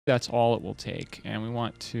that's all it will take, and we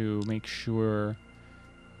want to make sure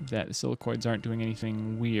that the silicoids aren't doing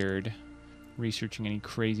anything weird, researching any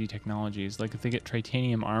crazy technologies. Like if they get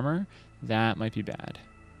titanium armor, that might be bad.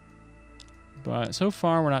 But so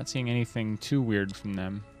far, we're not seeing anything too weird from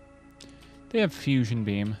them. They have fusion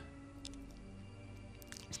beam.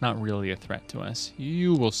 It's not really a threat to us.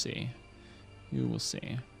 You will see. You will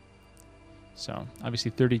see. So,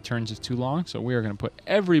 obviously 30 turns is too long, so we are going to put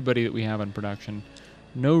everybody that we have on production.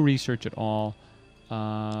 No research at all.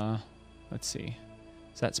 Let's see.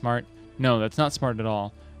 Is that smart? No, that's not smart at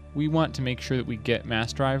all. We want to make sure that we get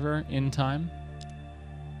Mass Driver in time.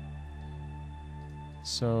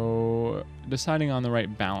 So, deciding on the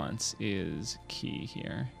right balance is key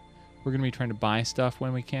here. We're going to be trying to buy stuff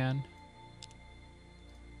when we can.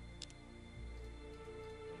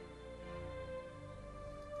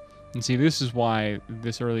 And see, this is why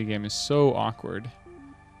this early game is so awkward.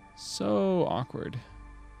 So awkward.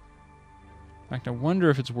 In fact, I wonder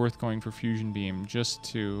if it's worth going for Fusion Beam just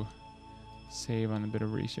to save on a bit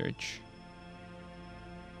of research.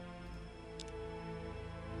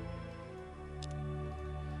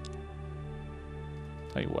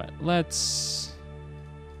 Tell you what, let's...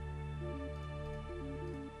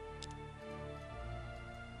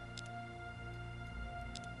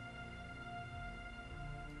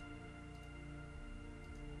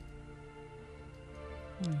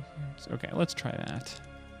 Okay, let's try that.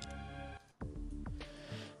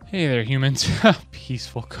 Hey there, humans.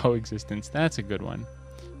 Peaceful coexistence. That's a good one.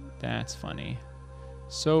 That's funny.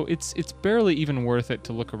 So it's barely even worth it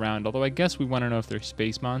to look around, although I guess we want to know if there's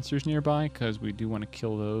space monsters nearby, because we do want to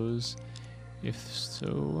kill those. If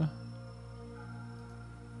so...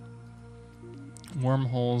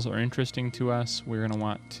 Wormholes are interesting to us. We're going to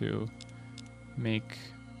want to make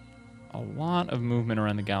a lot of movement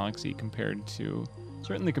around the galaxy compared to...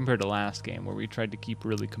 Certainly compared to last game, where we tried to keep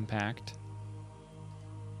really compact.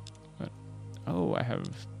 But, oh, I have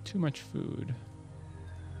too much food.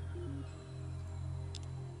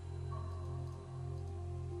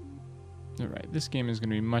 Alright, this game is going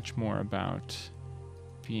to be much more about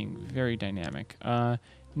being very dynamic. Yeah,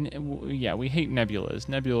 we hate nebulas.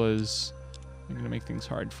 Nebulas are going to make things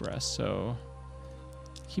hard for us, so...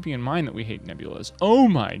 Keeping in mind that we hate nebulas. Oh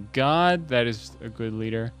my god, that is a good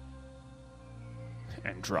leader.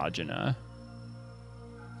 Androgyna.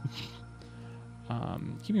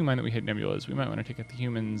 Keeping in mind that we hit nebulas, we might want to take out the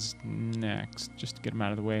humans next, just to get them out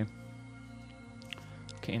of the way.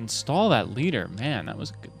 Okay, install that leader. Man, that was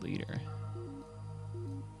a good leader.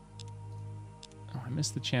 Oh, I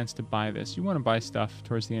missed the chance to buy this. You want to buy stuff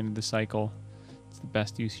towards the end of the cycle. It's the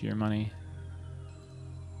best use of your money.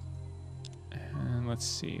 And let's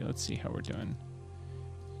see how we're doing.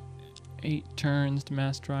 8 turns to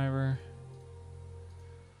Mass Driver.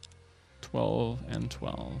 12 and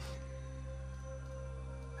 12.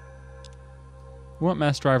 We want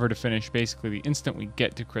Mass Driver to finish basically the instant we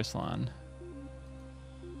get to Chrysalon.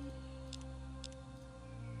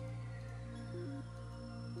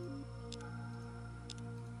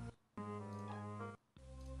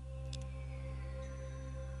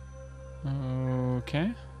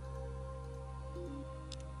 Okay.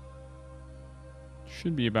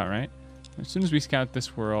 Should be about right. As soon as we scout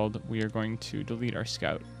this world, we are going to delete our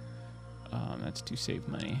scout. That's to save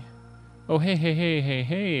money. Oh,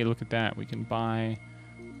 hey, look at that. We can buy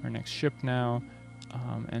our next ship now.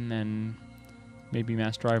 And then maybe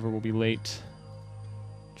Mass Driver will be late,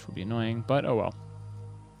 which will be annoying, but oh well.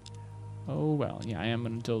 Oh well, yeah, I am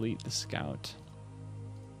going to delete the scout.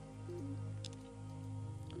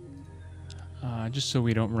 Just so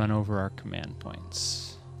we don't run over our command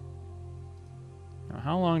points. Now,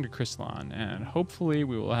 how long to Chrysalon? And hopefully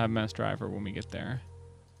we will have Mass Driver when we get there.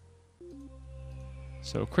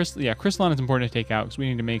 So, Chrysalon is important to take out because we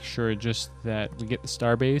need to make sure just that we get the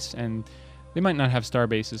starbase, and they might not have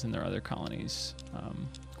starbases in their other colonies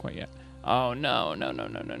quite yet. Oh, no.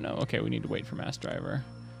 Okay, we need to wait for Mass Driver.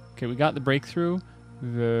 Okay, we got the breakthrough.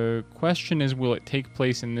 The question is, will it take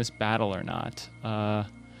place in this battle or not?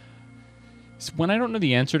 When I don't know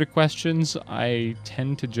the answer to questions, I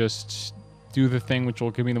tend to just do the thing which will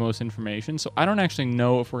give me the most information. So I don't actually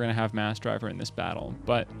know if we're going to have Mass Driver in this battle,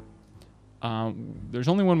 but... there's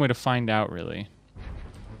only one way to find out, really.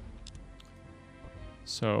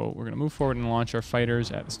 So we're going to move forward and launch our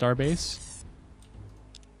fighters at the starbase.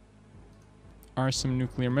 Are some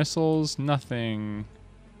nuclear missiles? Nothing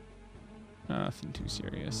too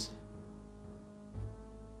serious.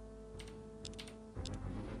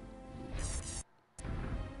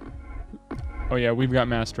 Oh yeah, we've got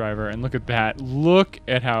Mass Driver, and look at that. Look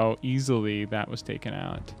at how easily that was taken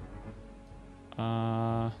out.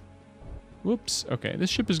 Whoops. Okay, this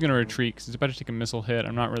ship is going to retreat because it's about to take a missile hit.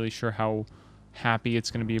 I'm not really sure how happy it's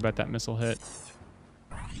going to be about that missile hit.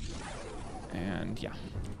 And yeah.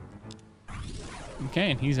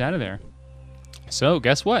 Okay, and he's out of there. So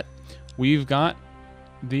guess what? We've got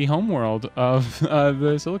the homeworld of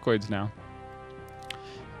the silicoids now.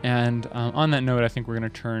 And on that note, I think we're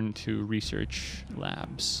going to turn to research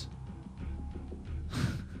labs.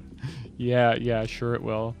 Yeah, sure it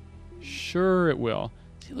will. Sure it will.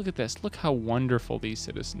 See, look at this. Look how wonderful these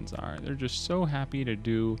citizens are. They're just so happy to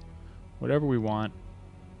do whatever we want.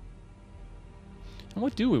 And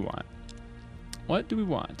what do we want? What do we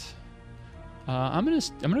want? I'm gonna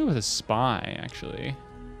go with a spy, actually.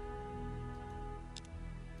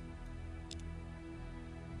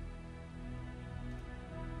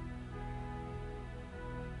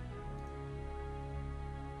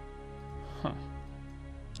 Huh.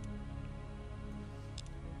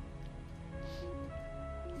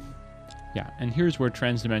 Yeah, and here's where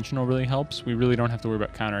transdimensional really helps. We really don't have to worry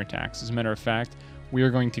about counterattacks. As a matter of fact, we are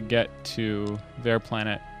going to get to their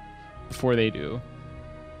planet before they do.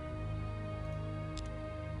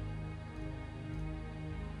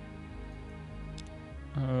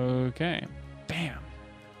 Okay. Bam.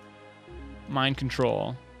 Mind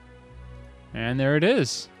control. And there it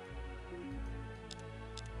is.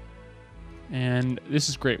 And this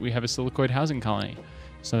is great. We have a silicoid housing colony.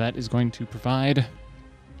 So that is going to provide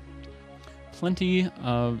plenty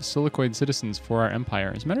of silicoid citizens for our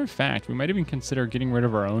empire. As a matter of fact, we might even consider getting rid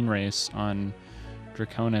of our own race on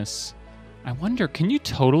Draconis. I wonder, can you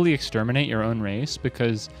totally exterminate your own race?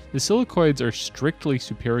 Because the silicoids are strictly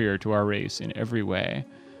superior to our race in every way.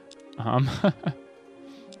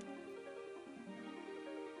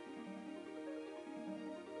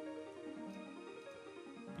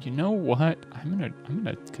 You know what? I'm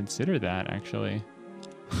gonna consider that, actually.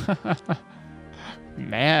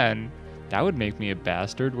 Man, that would make me a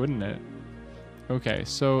bastard, wouldn't it? Okay,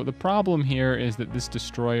 so the problem here is that this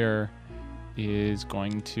destroyer is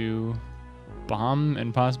going to bomb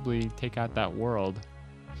and possibly take out that world.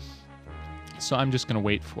 So I'm just gonna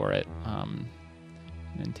wait for it, and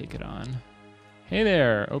then take it on. Hey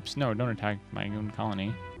there! Oops, no, don't attack my own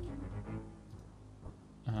colony.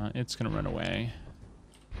 It's gonna run away.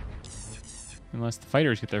 Unless the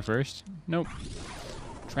fighters get there first. Nope.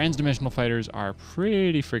 Transdimensional fighters are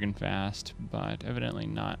pretty friggin' fast, but evidently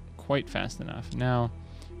not quite fast enough. Now,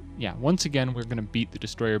 yeah, once again, we're gonna beat the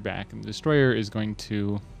destroyer back, and the destroyer is going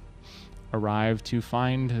to arrive to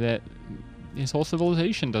find that his whole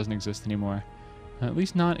civilization doesn't exist anymore. At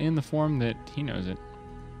least not in the form that he knows it.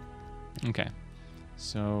 Okay,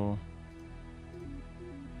 so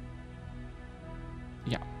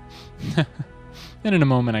yeah. And in a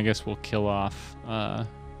moment, I guess we'll kill off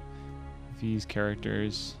these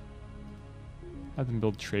characters. Have them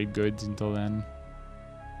build trade goods until then.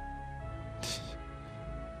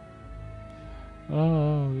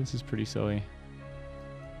 Oh, this is pretty silly.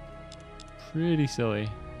 Pretty silly.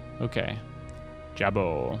 Okay.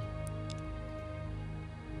 Jabbo.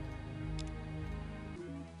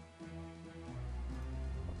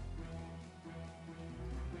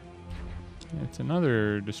 It's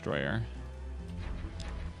another destroyer.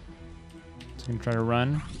 It's gonna try to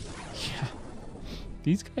run. Yeah.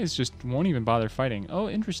 These guys just won't even bother fighting. Oh,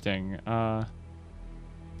 interesting.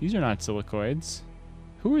 These are not silicoids.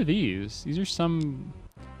 Who are these? These are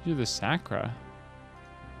the Sacra.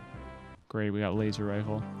 Great, we got laser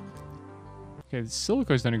rifle. Okay, the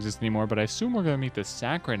silicoids don't exist anymore, but I assume we're gonna meet the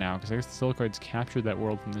Sacra now, because I guess the silicoids captured that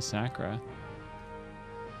world from the Sacra.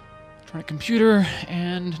 Electronic computer,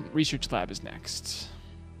 and research lab is next.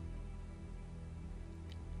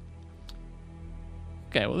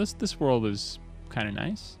 Okay, well this world is kind of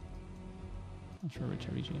nice. Not sure which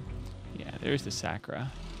region. Yeah, there's the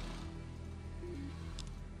Sacra.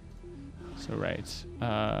 So right,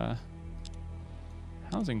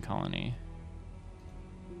 housing colony.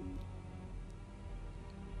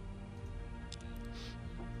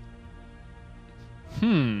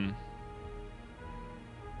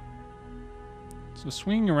 So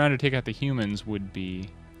swinging around to take out the humans would be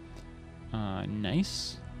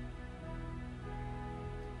nice.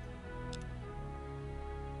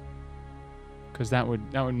 Because that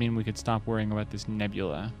would mean we could stop worrying about this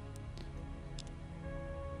nebula.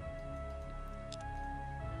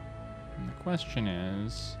 And the question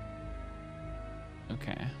is,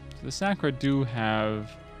 okay, so the Sacra do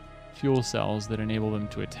have fuel cells that enable them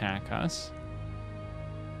to attack us.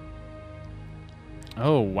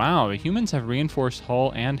 Oh wow, the humans have reinforced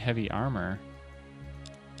hull and heavy armor.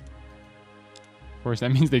 Of course,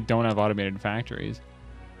 that means they don't have automated factories.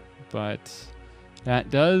 But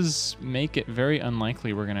That does make it very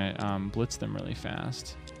unlikely we're going to blitz them really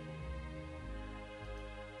fast.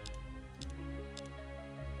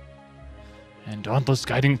 And dauntless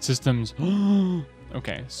guiding systems.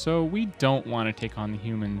 Okay, so we don't want to take on the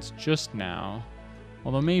humans just now.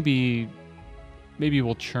 Although maybe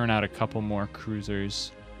we'll churn out a couple more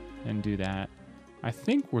cruisers and do that. I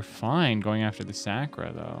think we're fine going after the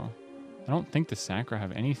Sacra, though. I don't think the Sacra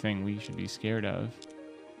have anything we should be scared of.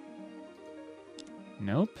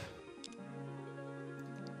 Nope.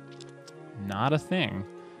 Not a thing.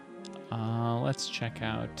 Let's check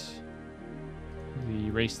out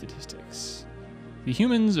the race statistics. The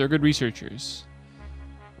humans are good researchers.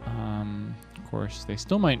 Of course, they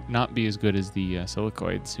still might not be as good as the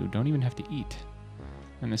silicoids, who don't even have to eat.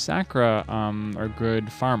 And the Sacra are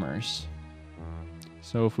good farmers.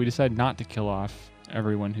 So if we decide not to kill off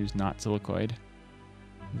everyone who's not silicoid,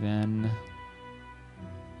 then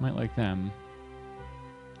might like them.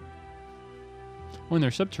 Oh, and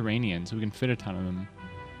they're subterranean, so we can fit a ton of them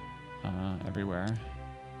everywhere.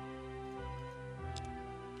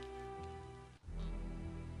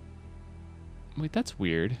 Wait, that's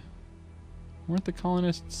weird. Weren't the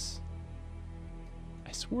colonists...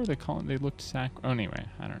 I swore they looked Oh, anyway,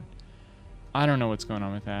 I don't know what's going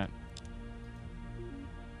on with that.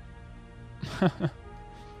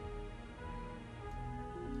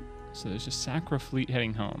 So there's a Sacra fleet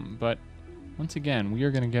heading home, but once again, we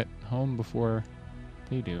are going to get home before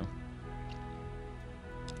they do.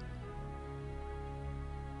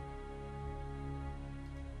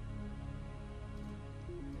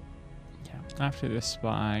 Yeah, after this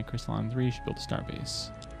spy, Crystalline 3 should build a starbase.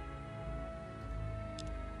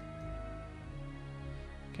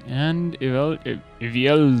 Okay, and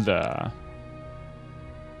Ivielda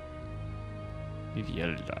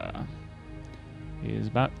is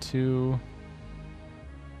about to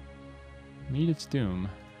meet its doom.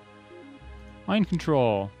 Mind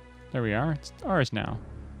control. There we are. It's ours now.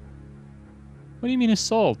 What do you mean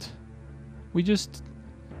assault? We just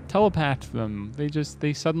telepathed them.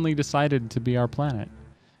 They suddenly decided to be our planet.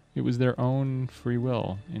 It was their own free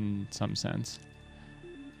will in some sense.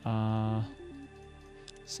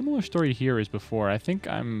 Similar story here as before. I think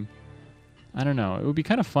I don't know. It would be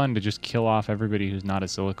kind of fun to just kill off everybody who's not a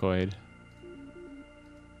silicoid.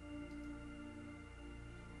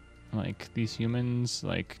 Like, these humans,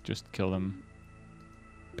 like, just kill them.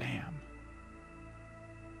 Bam.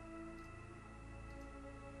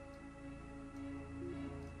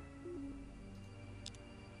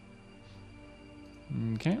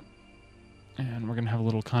 Okay. And we're going to have a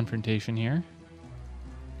little confrontation here.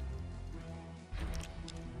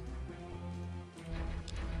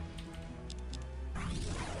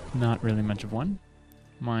 Not really much of one.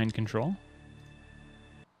 Mind control.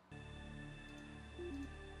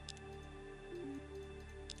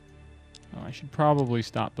 Oh, I should probably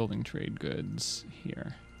stop building trade goods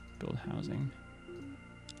here. Build housing.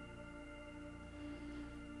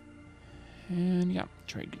 And yeah,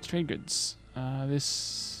 trade goods, trade goods.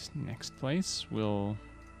 This next place will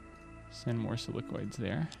send more silicoids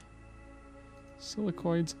there.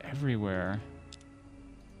 Silicoids everywhere.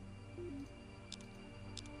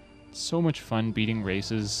 So much fun beating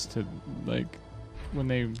races to, like, when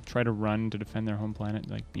they try to run to defend their home planet,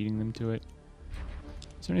 like beating them to it.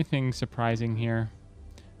 Is there anything surprising here?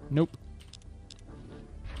 Nope.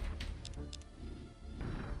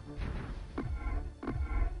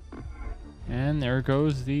 And there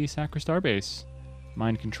goes the Sacra Starbase.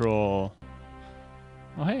 Mind control.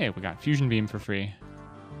 Oh hey, we got fusion beam for free.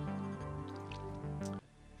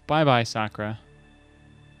 Bye-bye, Sacra.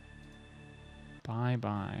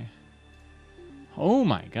 Bye-bye. Oh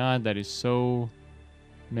my god, that is so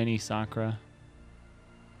many Sacra.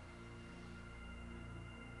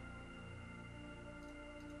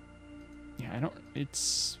 Yeah, it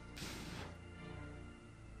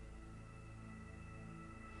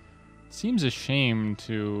seems a shame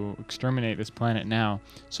to exterminate this planet now.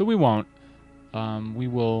 So we won't. We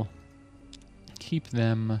will keep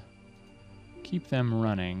them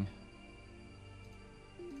running.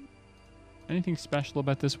 Anything special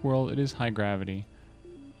about this world? It is high gravity.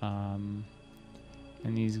 And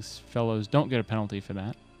these fellows don't get a penalty for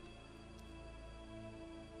that.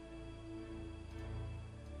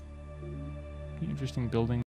 Interesting building.